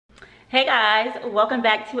Hey guys, welcome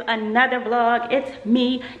back to another vlog. It's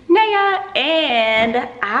me, Naya, and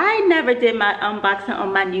I never did my unboxing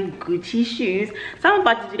on my new Gucci shoes, so I'm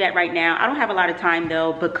about to do that right now. I don't have a lot of time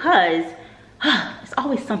though because it's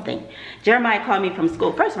always something. Jeremiah called me from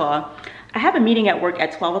school. First of all, I have a meeting at work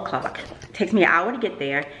at 12 o'clock. It takes me an hour to get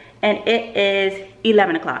there, and it is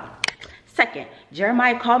 11 o'clock. Second,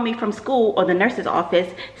 Jeremiah called me from school or the nurse's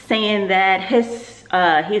office saying that he's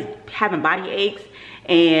having body aches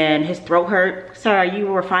and his throat hurt. Sir, you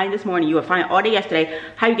were fine this morning, you were fine all day yesterday.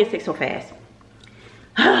 How you get sick so fast?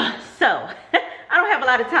 So I don't have a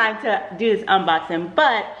lot of time to do this unboxing,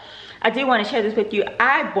 but I do want to share this with you.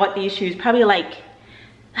 I bought these shoes probably like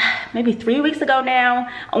maybe 3 weeks ago now.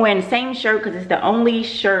 I'm wearing the same shirt because it's the only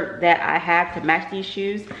shirt that I have to match these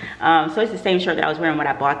shoes. So it's the same shirt that I was wearing when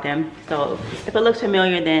I bought them. So if it looks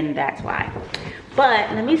familiar, then that's why.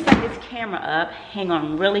 But let me set this camera up. Hang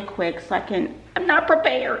on really quick so I'm not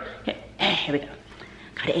prepared. Here we go.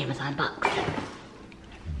 Got an Amazon box.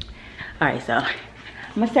 All right, so I'm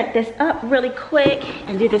gonna set this up really quick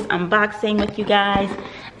and do this unboxing with you guys.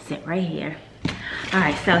 Sit right here. All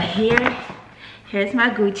right, so here's my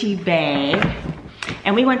Gucci bag.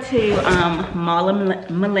 And we went to Mall of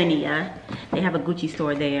Millennia. They have a Gucci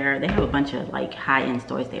store there. They have a bunch of like high-end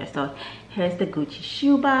stores there. So here's the Gucci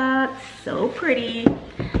shoebox. So pretty.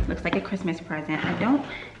 Looks like a Christmas present. I don't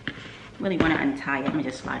really want to untie it. Let me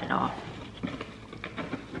just slide it off.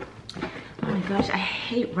 Oh my gosh, I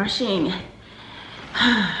hate rushing. All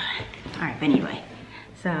right, but anyway.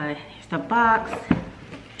 So here's the box.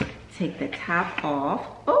 Take the top off.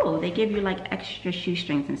 Oh, they give you like extra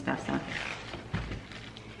shoestrings and stuff.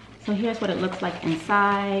 So here's what it looks like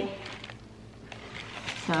inside.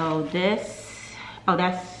 So that's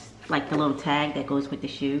like the little tag that goes with the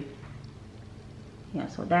shoe. Yeah,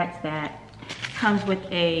 so that's that. Comes with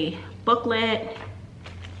a booklet,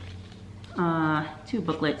 2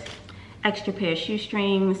 booklets, extra pair of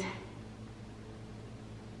shoestrings,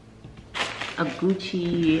 a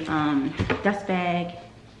Gucci dust bag.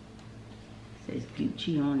 Says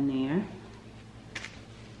Gucci on there.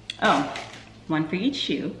 Oh, one for each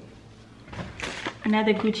shoe.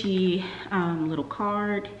 Another Gucci little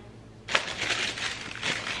card.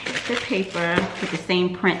 Here's the paper with the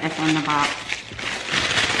same print that's on the box.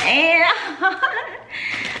 And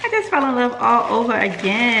I just fell in love all over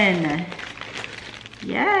again.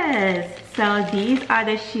 Yes, so these are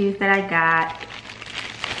the shoes that I got.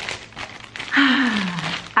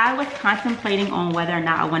 I was contemplating on whether or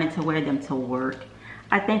not I wanted to wear them to work.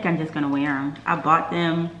 I think I'm just gonna wear them. I bought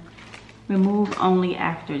them remove only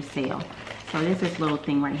after the sale. So there's this little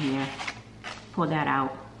thing right here. Pull that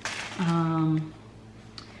out.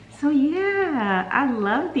 So yeah, I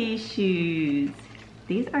love these shoes.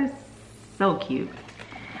 These are so cute.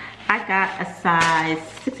 I got a size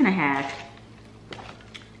 6.5.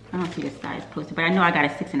 I don't see the size posted, but I know I got a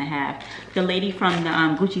 6.5. The lady from the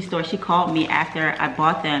Gucci store, she called me after I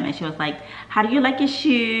bought them and she was like, how do you like your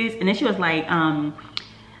shoes? And then she was like,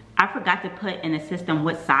 I forgot to put in the system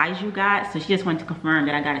what size you got. So she just wanted to confirm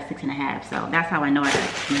that I got a 6.5. So that's how I know I got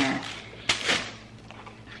it.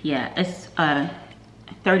 Yeah, it's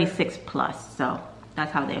 36 plus. So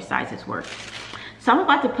that's how their sizes work. So I'm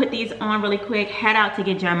about to put these on really quick, head out to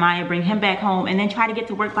get Jeremiah, bring him back home, and then try to get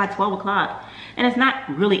to work by 12 o'clock. And it's not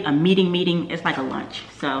really a meeting, it's like a lunch.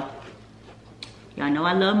 So y'all know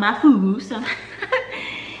I love my food, so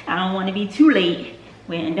I don't want to be too late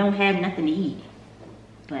when I don't have nothing to eat.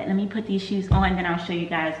 But let me put these shoes on, and then I'll show you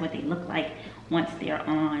guys what they look like once they're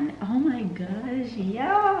on. Oh my gosh,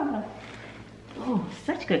 yeah. Oh,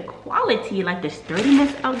 such good quality, like the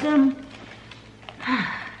sturdiness of them.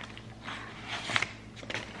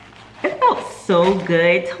 It felt so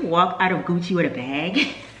good to walk out of Gucci with a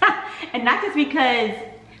bag. And not just because,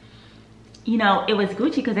 you know, it was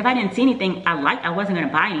Gucci, because if I didn't see anything I liked, I wasn't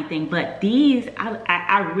gonna buy anything. But these,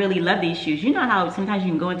 I really love these shoes. You know how sometimes you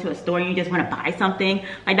can go into a store and you just wanna buy something?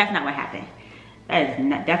 Like, that's not what happened. That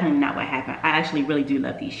is definitely not what happened. I actually really do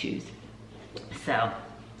love these shoes. So,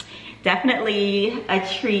 definitely a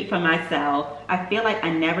treat for myself. I feel like I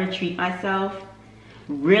never treat myself.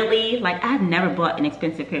 Really, like I've never bought an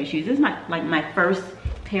expensive pair of shoes. This is my first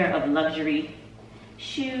pair of luxury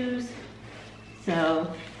shoes.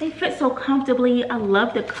 So they fit so comfortably. I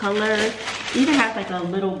love the color. It even has like a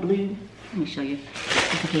little blue, let me show you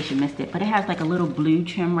just in case you missed it, but it has like a little blue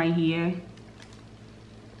trim right here.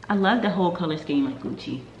 I love the whole color scheme of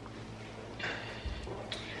Gucci.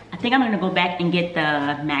 I think I'm gonna go back and get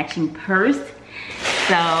the matching purse.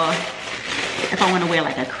 So if I want to wear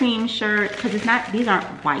like a cream shirt, because it's not, these aren't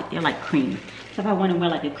white, they're like cream. So if I want to wear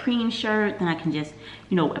like a cream shirt, then I can just,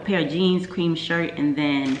 you know, a pair of jeans, cream shirt, and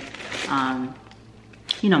then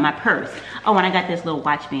you know, my purse. Oh, and I got this little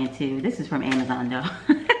watch band too. This is from Amazon though.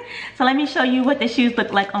 So let me show you what the shoes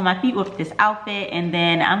look like on my feet with this outfit, and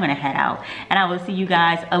then I'm gonna head out. And I will see you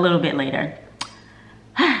guys a little bit later.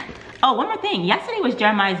 Oh, one more thing. Yesterday was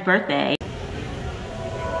Jeremiah's birthday.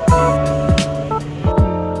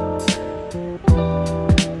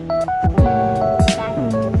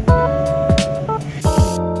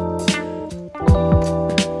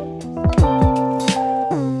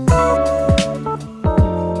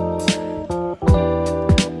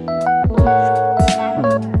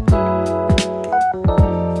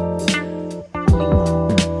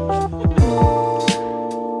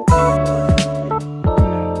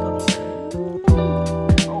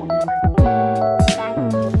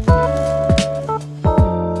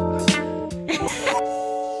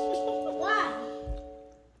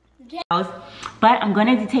 But I'm going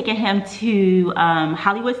to be taking him to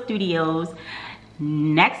Hollywood Studios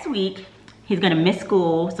next week. He's going to miss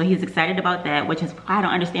school, so he's excited about that, which is, I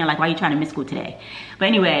don't understand, like, why are you trying to miss school today? But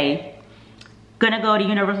anyway, gonna go to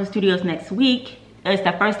Universal Studios next week. It's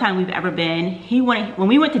the first time we've ever been. When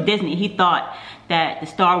we went to Disney, he thought that the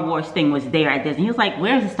Star Wars thing was there at Disney. He was like,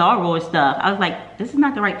 where's the Star Wars stuff? I was like, this is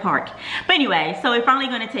not the right park. But anyway, so we're finally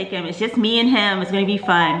gonna take him. It's just me and him. It's gonna be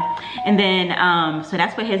fun. And then, so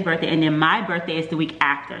that's for his birthday. And then my birthday is the week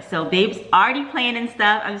after. So babe's already planning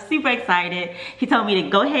stuff. I'm super excited. He told me to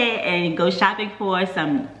go ahead and go shopping for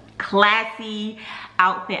some classy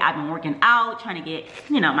outfit. I've been working out, trying to get,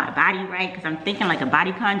 you know, my body right, because I'm thinking like a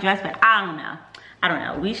bodycon dress, but I don't know.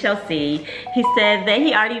 We shall see. He said that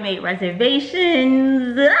he already made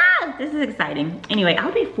reservations. Ah, this is exciting. Anyway,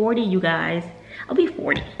 I'll be 40, you guys. I'll be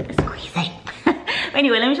 40. It's crazy. But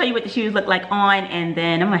anyway, let me show you what the shoes look like on, and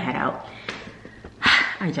then I'm gonna head out. All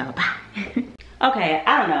right, y'all, bye. Okay,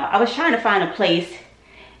 I don't know. I was trying to find a place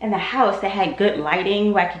in the house that had good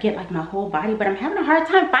lighting where I could get like my whole body, but I'm having a hard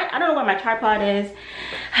time finding. I don't know where my tripod is.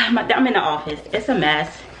 I'm in the office. It's a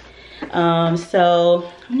mess. So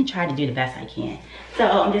I'm gonna try to do the best I can. So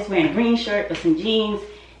I'm just wearing a green shirt with some jeans.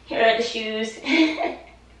 Here are the shoes.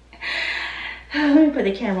 Let me put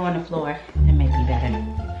the camera on the floor. That may be better.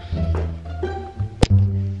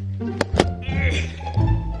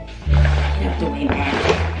 I have to wait now.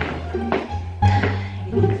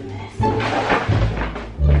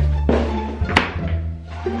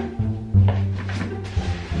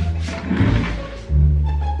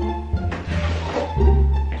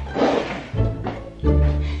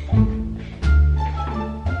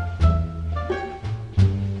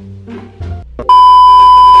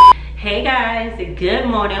 Hey guys, good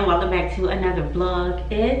morning. Welcome back to another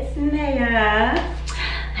vlog. It's Naya.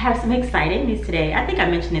 I have some exciting news today. I think I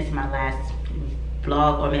mentioned this in my last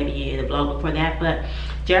vlog, or maybe the vlog before that, but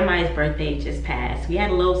Jeremiah's birthday just passed. We had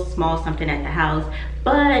a little small something at the house,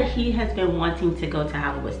 but he has been wanting to go to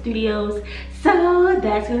Hollywood Studios, so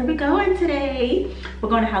that's where we're going today. We're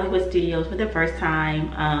going to Hollywood Studios for the first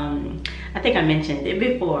time. I think I mentioned it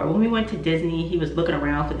before. When we went to Disney, he was looking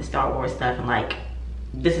around for the Star Wars stuff and like,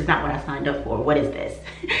 this is not what I signed up for. What is this?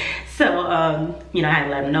 So, you know, I had to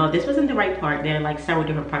let him know this wasn't the right park. There are like several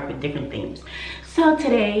different parks with different themes. So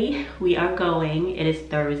today we are going. It is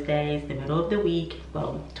Thursday. It's the middle of the week.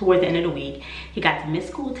 Well, towards the end of the week. He got to miss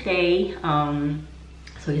school today.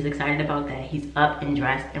 So he's excited about that. He's up and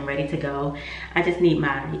dressed and ready to go. I just need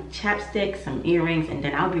my chapstick, some earrings, and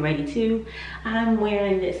then I'll be ready too. I'm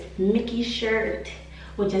wearing this Mickey shirt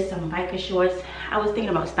with just some biker shorts. I was thinking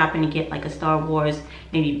about stopping to get like a Star Wars,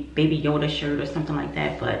 maybe Baby Yoda shirt or something like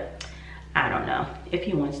that, but I don't know. If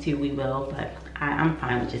he wants to, we will, but I'm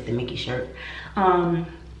fine with just the Mickey shirt.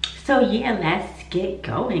 So yeah, let's get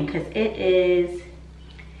going, because it is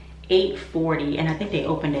 8:40 and I think they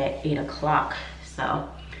opened at 8 o'clock. So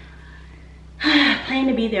plan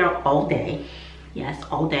to be there all day. Yes,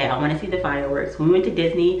 all day. I want to see the fireworks. When we went to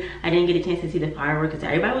Disney, I didn't get a chance to see the fireworks because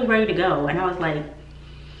everybody was ready to go, and I was like,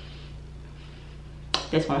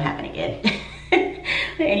 this won't happen again.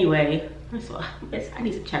 But anyway, so I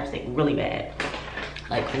need some chapstick really bad,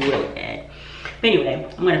 like really bad. But anyway,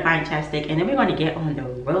 I'm gonna find chapstick and then we're gonna get on the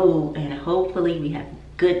road and hopefully we have a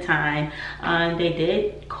good time. They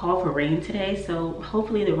did call for rain today, so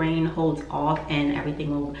hopefully the rain holds off and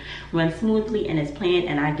everything will run smoothly and as planned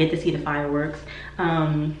and I get to see the fireworks.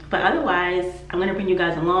 But otherwise, I'm gonna bring you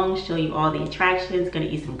guys along, show you all the attractions, gonna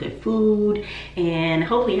eat some good food, and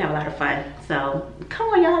hopefully have a lot of fun. So come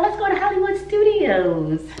on y'all, let's go to Hollywood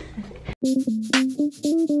Studios.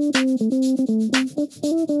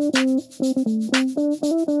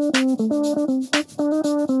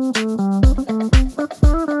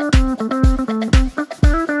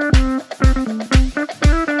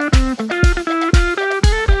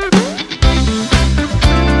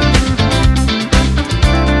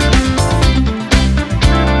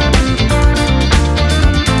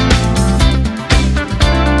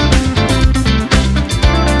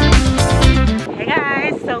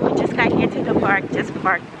 park, just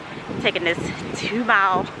parked, taking this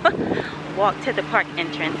 2-mile walk to the park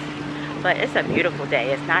entrance. But it's a beautiful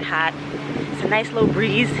day. It's not hot. It's a nice little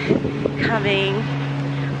breeze coming.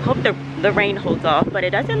 Hope the rain holds off, but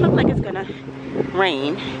it doesn't look like it's gonna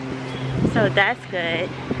rain. So that's good.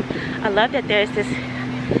 I love that there's this,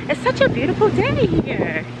 it's such a beautiful day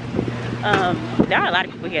here. There are a lot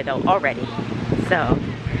of people here though already. So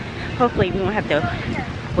hopefully we won't have to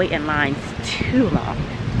wait in lines too long.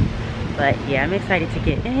 But yeah, I'm excited to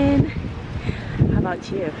get in. How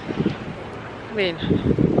about you? I mean, I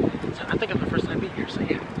think it's my first time being here, so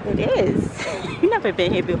yeah. It is. You've never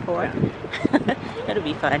been here before. It'll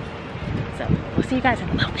be fun. So we'll see you guys in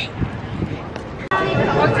a little bit.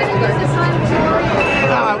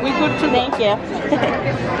 We good to Thank you.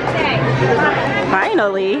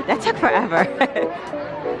 Finally, that took forever.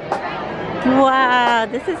 Wow,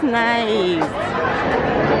 this is nice.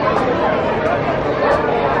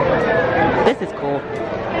 This is cool.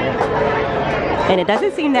 And it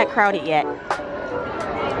doesn't seem that crowded yet.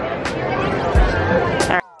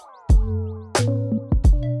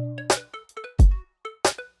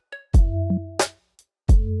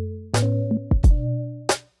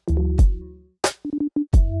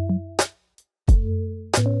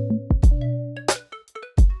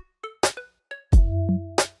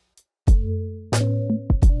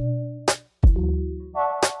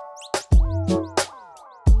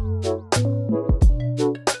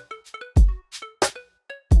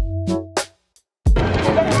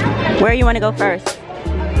 Where you want to go first?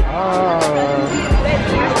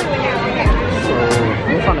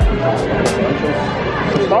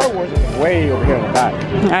 Star Wars is way over here in the back.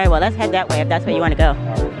 All right, well, let's head that way if that's where you want to go.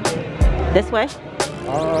 This way?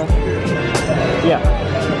 Yeah.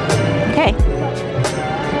 Okay.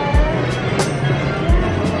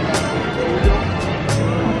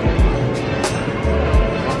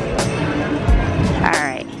 All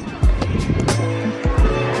right.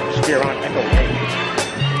 Should be around Echo Lake.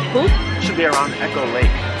 Who? Should be around Echo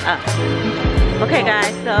Lake. Okay,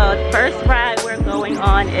 guys, so the first ride we're going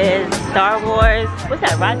on is Star Wars. What's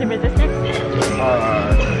that, Rise of Resistance? I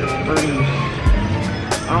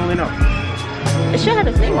don't really know. It should have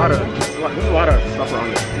the same one. There's a lot of stuff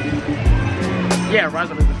around it. Yeah, Rise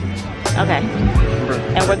of Resistance. Okay.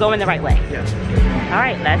 And we're going the right way. Yeah. All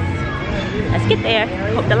right, let's get there.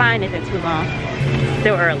 Hope the line isn't too long.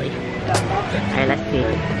 Still early. All right, let's see.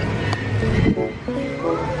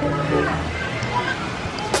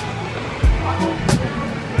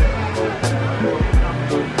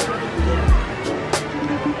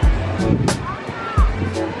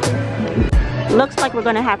 Looks like we're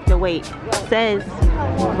gonna have to wait. It says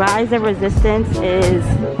Rise of Resistance is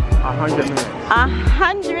 100 minutes.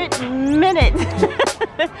 100 minutes.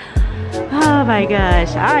 Oh my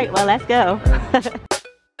gosh. All right, well, let's go.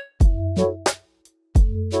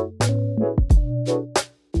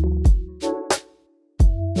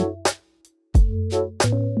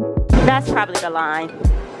 That's probably the line.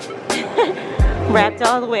 Wrapped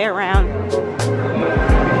all the way around.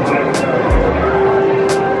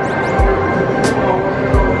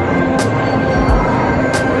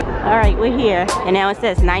 All right, we're here, and now it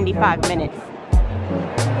says 95 minutes.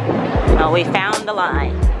 Oh, we found the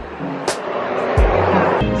line.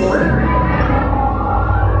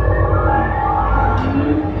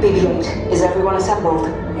 BB-8, is everyone assembled?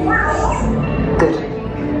 Good.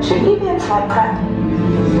 Should we be in flight prep?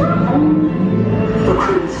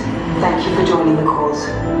 Recruits, thank you for joining the cause.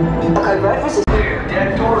 A covert resistance.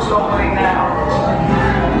 Dead doors opening now.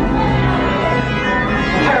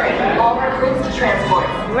 Hurry, all recruits to transport.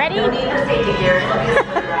 Ready? No need for safety gear.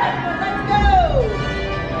 Let's go!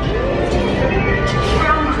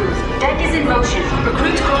 Ground crews, deck is in motion.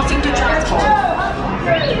 Recruits crossing to transport.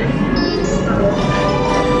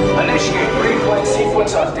 Initiate pre-flight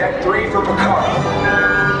sequence on deck 3 for Picard.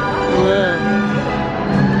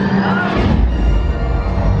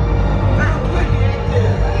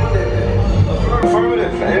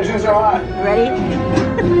 Affirmative, engines are hot. Ready?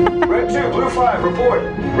 Red 2, Blue 5, report.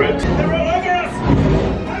 Red 2. They're all over us!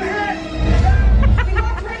 I'm hit! We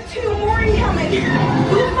lost Red 2, more incoming!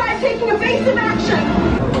 Blue 5 taking evasive action!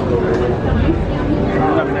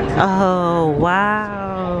 Oh,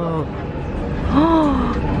 wow. Oh.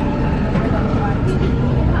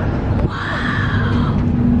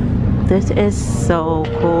 Wow. This is so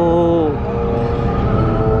cool.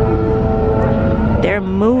 They're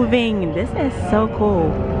moving. This is so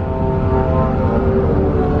cool.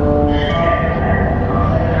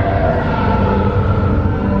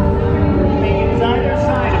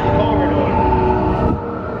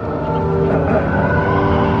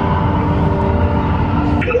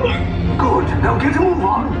 Good. Now get a move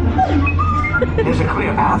on. There's a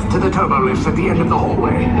clear path to the turbo lifts at the end of the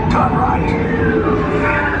hallway. Turn right.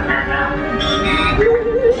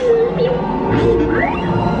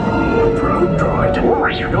 Probe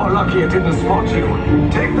droid. You're lucky it didn't spot you.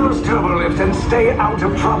 Take those turbo lifts and stay out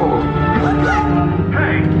of trouble.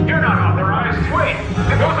 Hey, you're not authorized. Wait,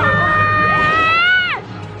 go to the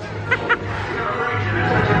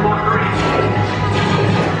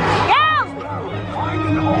Find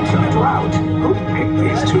an alternate route. Who picked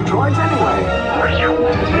these two droids anyway?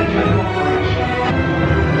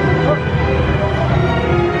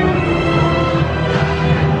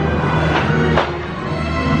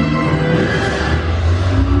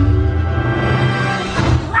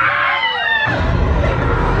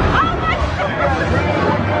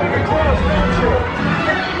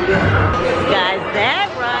 Guys, that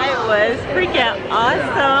ride was freaking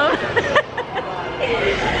awesome.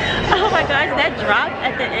 Oh my gosh, that drop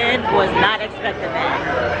at the end was not expecting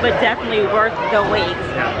that, but definitely worth the wait.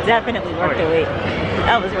 Definitely worth the wait.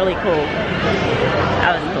 That was really cool.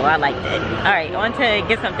 That was cool. I liked it. All right, on to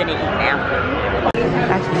get something to eat now.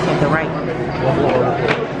 Actually said the right one.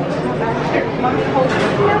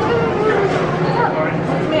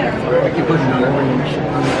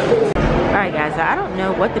 Alright guys, I don't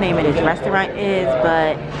know what the name of this restaurant is,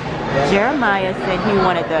 but Jeremiah said he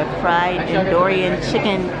wanted the fried Andorian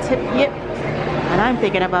chicken tip yip, and I'm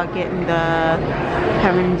thinking about getting the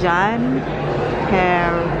Parmigiana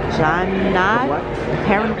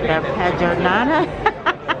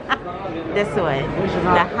this one,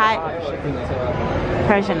 the hot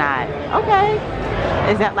Persianat. Okay,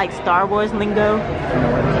 is that like Star Wars lingo?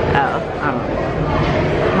 Oh,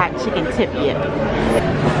 hot chicken tip yip.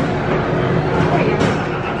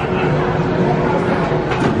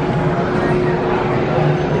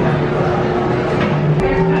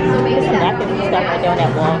 Stuff I don't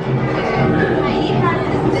at wall.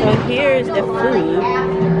 So here's the food.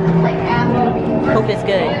 Hope it's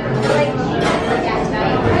good.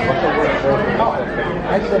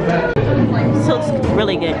 So it's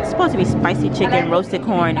really good. It's supposed to be spicy chicken, roasted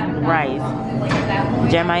corn, rice.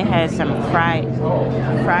 Janay has some fried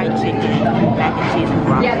chicken, mac and cheese and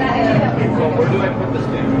broccoli. Where do I put this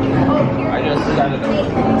thing? I just got it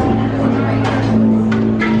over.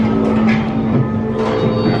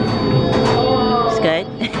 Good. I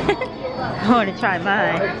want to try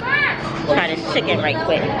mine. Try this chicken right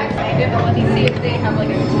quick. Let me see if they have like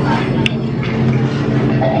a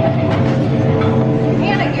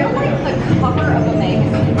Hannah, you're like the cover of a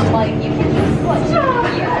magazine. Like you can just like you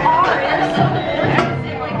are in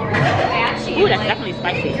something like you're matchy. Ooh, that's definitely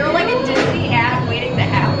spicy. You're like a Disney ad waiting to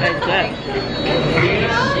happen. That's good.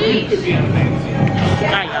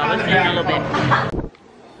 Alright y'all, let's see in a little bit.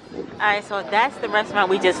 Alright, so that's the restaurant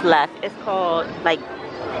we just left. It's called like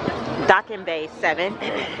Docking Bay 7.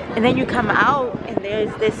 And then you come out and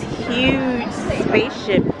there's this huge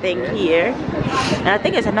spaceship thing here. And I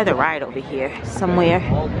think it's another ride over here somewhere.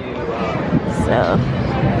 So,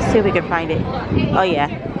 let's see if we can find it. Oh yeah.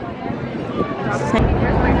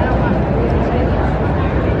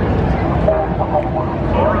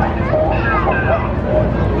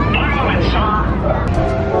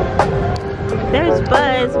 There's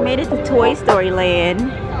Buzz, made it to Toy Story Land.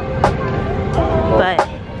 But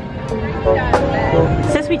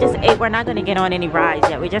since we just ate, we're not gonna get on any rides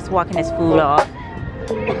yet. We're just walking this food off.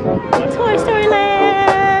 Toy Story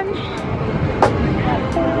Land!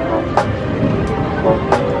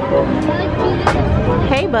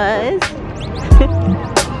 Hey Buzz!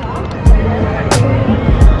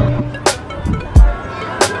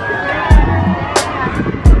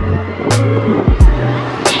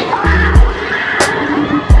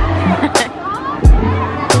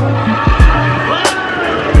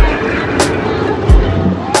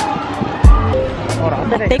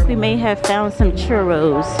 I think we may have found some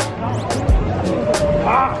churros.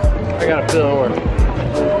 I gotta feel over.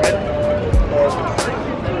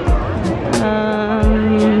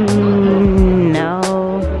 No.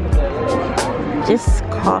 Just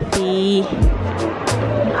coffee,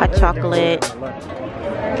 hot chocolate,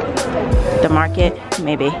 the market,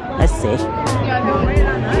 maybe. Let's see.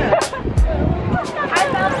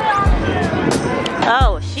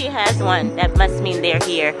 Oh, she has one. That must mean they're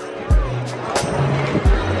here.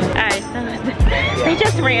 Alright, so they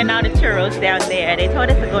just ran out of churros down there. They told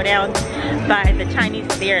us to go down by the Chinese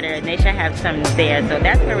theater and they should have some there. So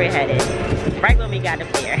that's where we're headed. Right when we got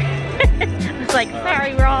up there. It's like,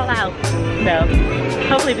 sorry, we're all out. So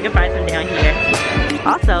hopefully we can find some down here.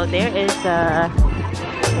 Also, there is the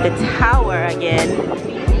tower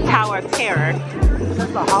again. Tower of Terror.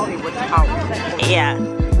 That's the Hollywood Tower. Yeah.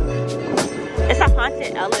 It's a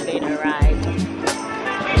haunted elevator ride.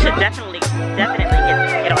 should definitely get on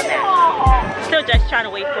that. Still just trying to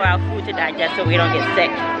wait for our food to digest so we don't get sick.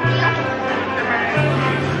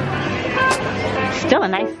 Still a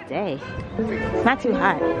nice day. It's not too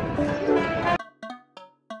hot.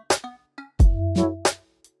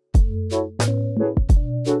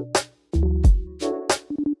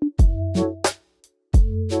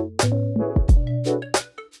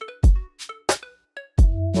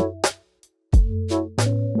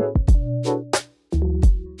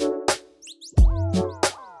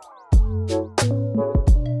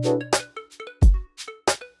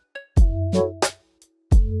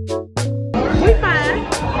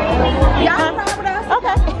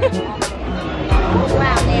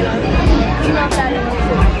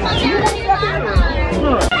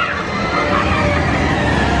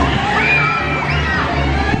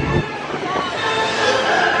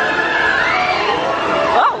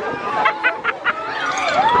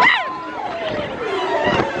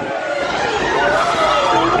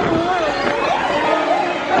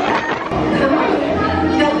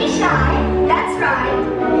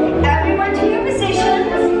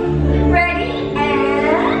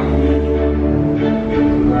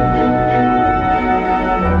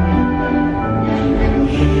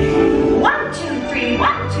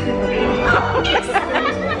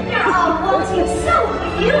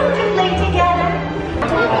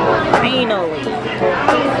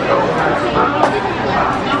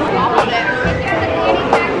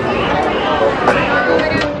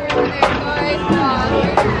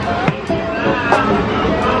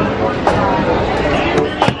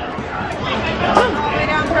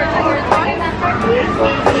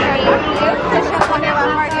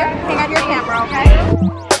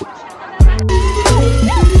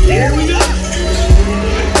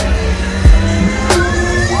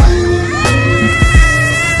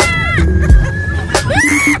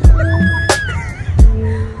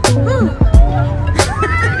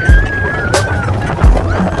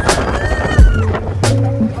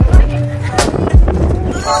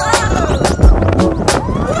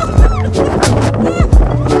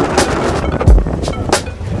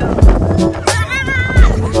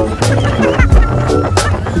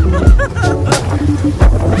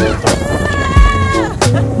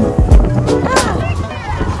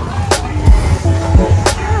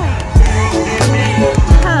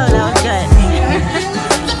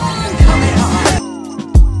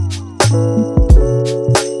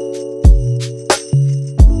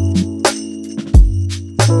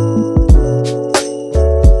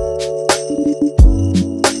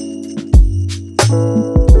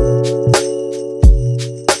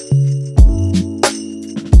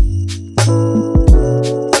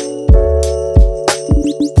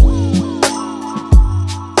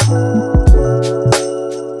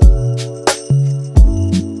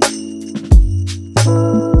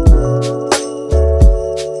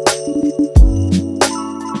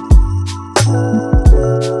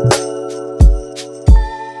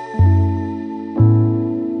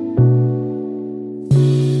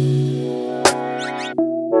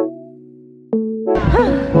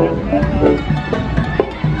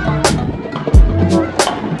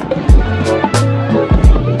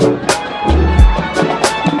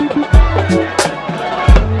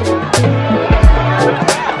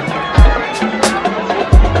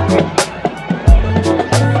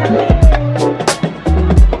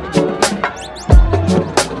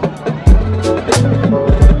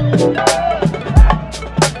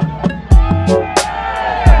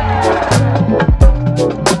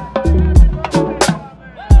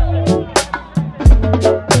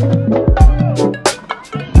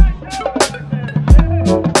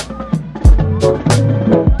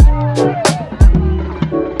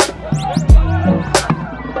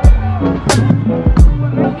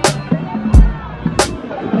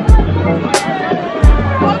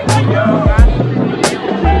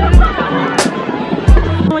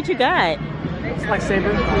 What you got? It's like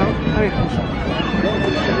saber, you know?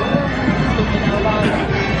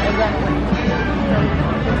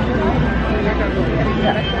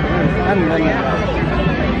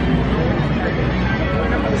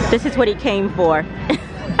 This is what he came for.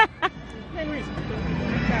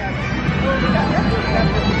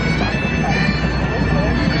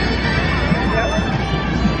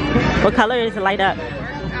 What color does it light up?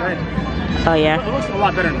 Red. Oh yeah. It looks a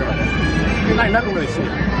lot better in dark. You're not gonna really see it.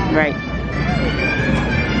 Right.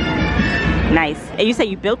 Nice. And you say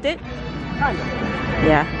you built it? Kind of.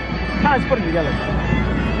 Yeah. Kind of put it together.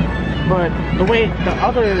 But the way the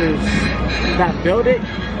others that build it,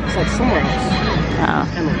 it's like somewhere else. Oh.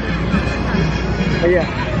 But yeah.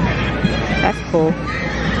 That's cool.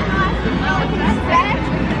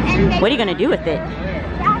 What are you gonna do with it?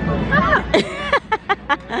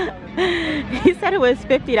 He said it was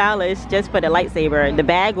 $50 just for the lightsaber. The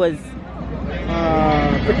bag was.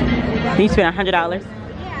 You spent $100.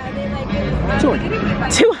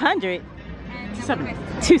 200. 200.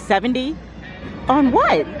 270. On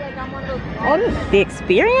what? Oh, this. The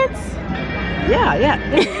experience? Yeah.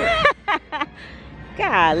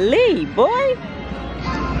 Golly, boy.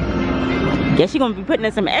 Guess you're gonna be putting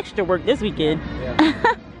in some extra work this weekend.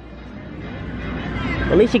 Yeah.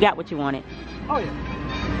 At least you got what you wanted. Oh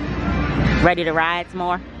yeah. Ready to ride some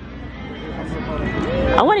more?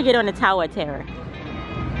 I want to get on the Tower of Terror.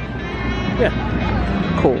 Yeah.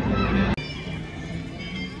 Cool.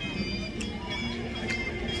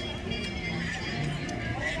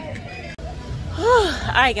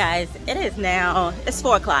 Alright guys, it's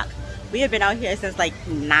 4 o'clock. We have been out here since like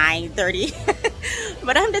 9:30.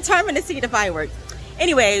 But I'm determined to see the fireworks.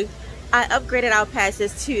 Anyway, I upgraded our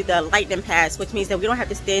passes to the Lightning Pass, which means that we don't have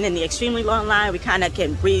to stand in the extremely long line. We kind of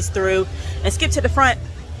can breeze through and skip to the front.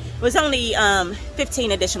 It was only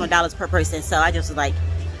 $15 additional per person, so I just was like,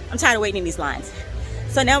 I'm tired of waiting in these lines.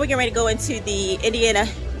 So now we're getting ready to go into the Indiana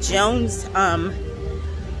Jones,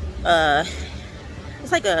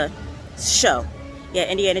 it's like a show. Yeah,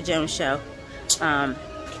 Indiana Jones show.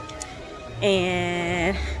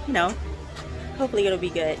 And, you know, hopefully it'll be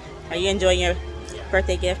good. Are you enjoying your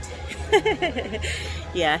birthday gift?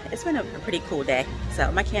 Yeah, it's been a pretty cool day.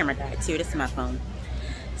 So my camera died too. This is my phone.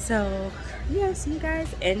 So yeah, see you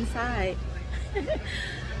guys inside.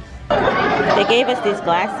 They gave us these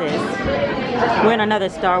glasses. We're in another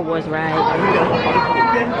Star Wars ride.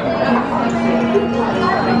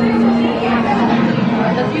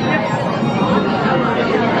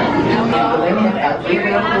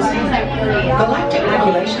 Galactic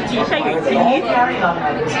regulations require that all carry-on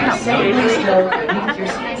items be safely stowed beneath your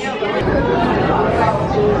seats.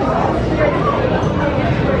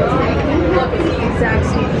 Look, it's the exact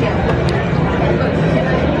same shit.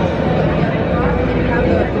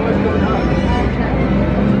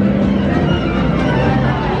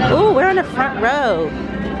 Ooh, we're on the front row.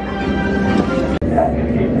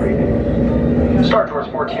 Star Tours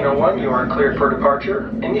 1401, you are cleared for departure.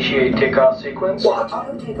 Initiate takeoff sequence. What?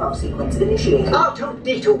 Auto takeoff sequence initiated.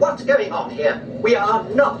 R2-D2, what's going on here? We are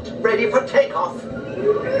not ready for takeoff.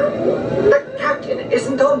 The captain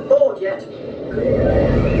isn't on board yet.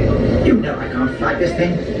 You know I can't fly this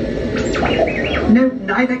thing. No,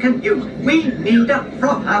 neither can you. We need a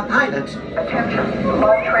proper pilot. Attention,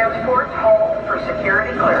 all transports hold for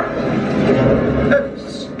security clearance.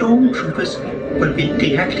 Stormtroopers will be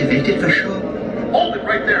deactivated for sure. Hold it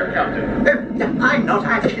right there, Captain. No, I'm not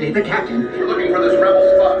actually the captain. We're looking for this rebel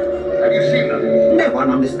spy. Have you seen them? No one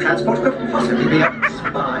on this transport could possibly be a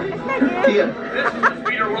spy. Dear. This is the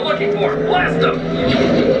speeder we're looking for. Blast them!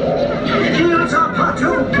 Shields are part 2.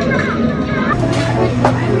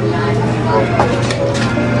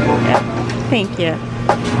 Yeah. Thank you.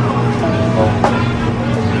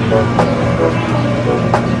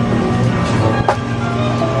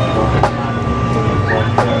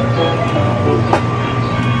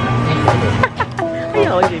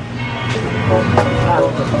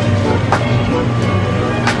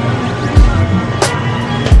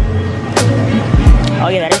 Oh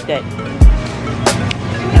yeah, that is good.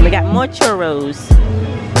 And we got more churros.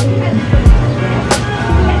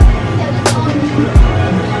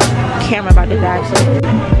 Camera about to die.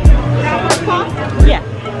 Yeah.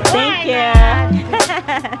 Thank you.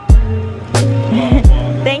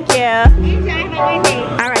 Thank you.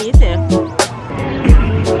 All right, you too.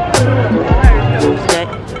 Good.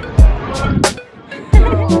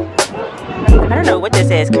 I don't know what this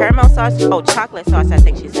is. Caramel sauce? Oh, chocolate sauce, I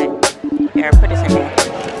think she said. Here, put this in there.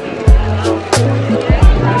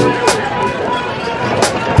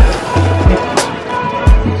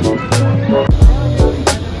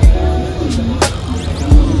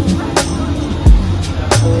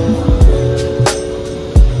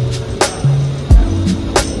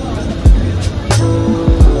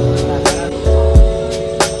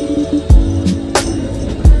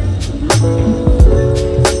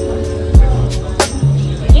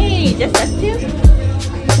 Yay, just us two?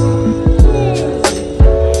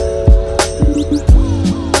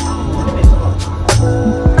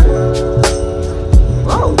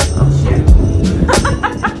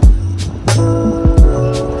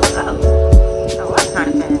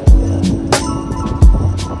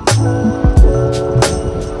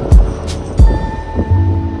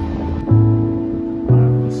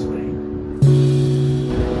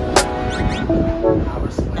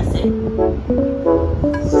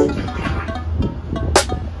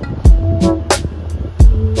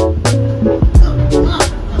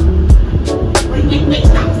 Wait,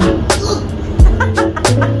 stop.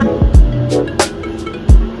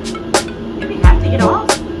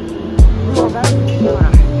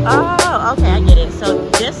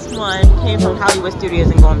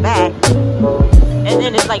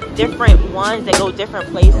 like different ones that go different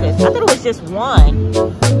places. I thought it was just one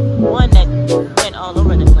that went all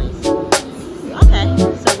over the place. Okay,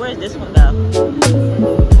 so where's this one go?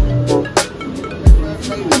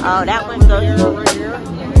 Oh, that one goes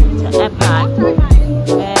to Epcot,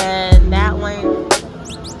 and that one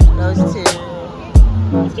goes to.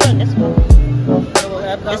 Let's do this one.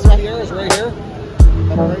 This one here is right here.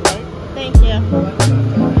 Thank you.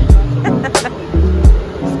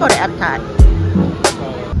 Let's go to Epcot.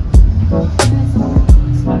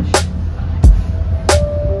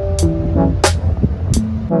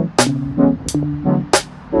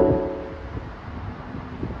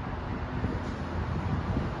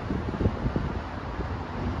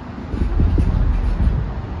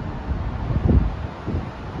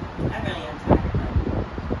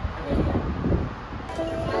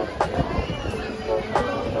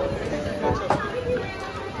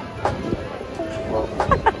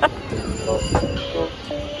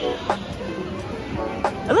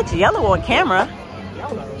 It looks yellow on camera.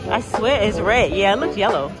 I swear it's red. Yeah, it looks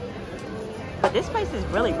yellow. But this place is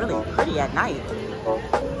really, really pretty at night.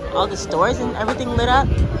 All the stores and everything lit up.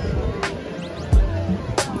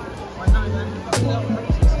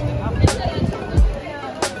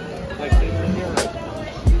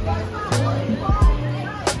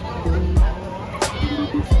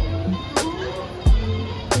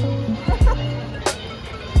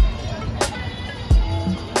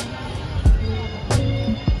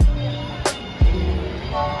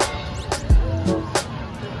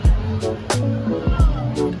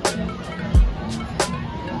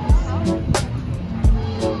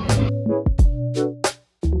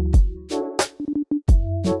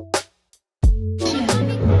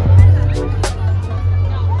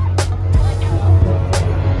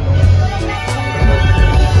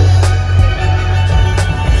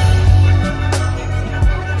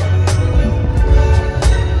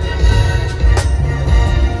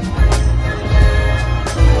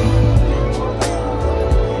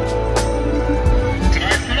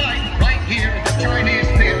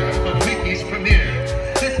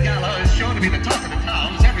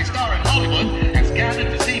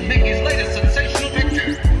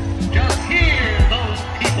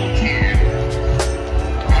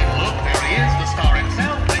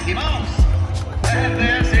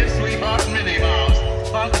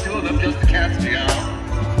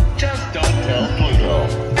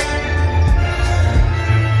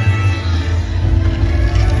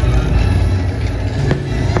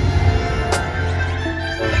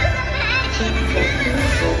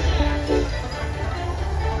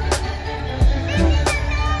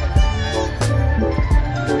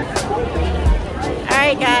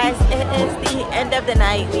 Guys, it is the end of the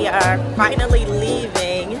night. We are finally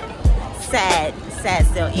leaving. Sad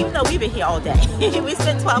still, even though we've been here all day. We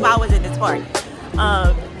spent 12 hours in this park,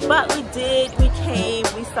 but we came,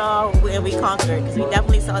 we saw, and we conquered, because we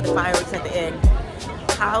definitely saw the fireworks at the end.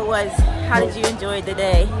 How did you enjoy the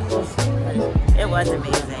day? It was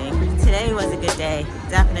amazing. Today was a good day,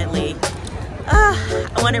 definitely.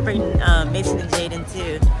 I want to bring Mason and Jaden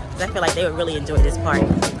too, because I feel like they would really enjoy this park.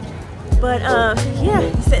 But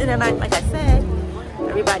yeah, sitting there, like I said,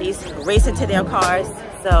 everybody's racing to their cars,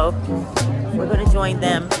 so we're gonna join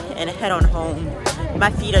them and head on home.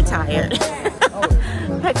 My feet are tired.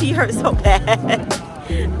 My feet hurt so bad,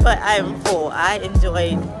 but I'm full. I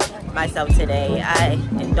enjoyed myself today. I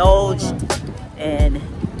indulged and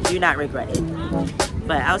do not regret it.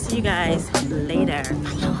 But I'll see you guys later.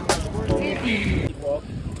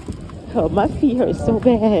 Oh, my feet hurt so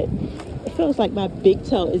bad. It feels like my big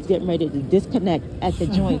toe is getting ready to disconnect at the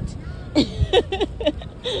joint.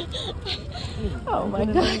 Oh my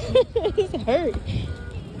God, it's hurt.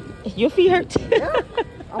 Your feet hurt too? Yeah.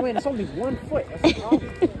 I mean, it's only 1 foot. That's the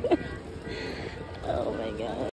problem. Oh my God.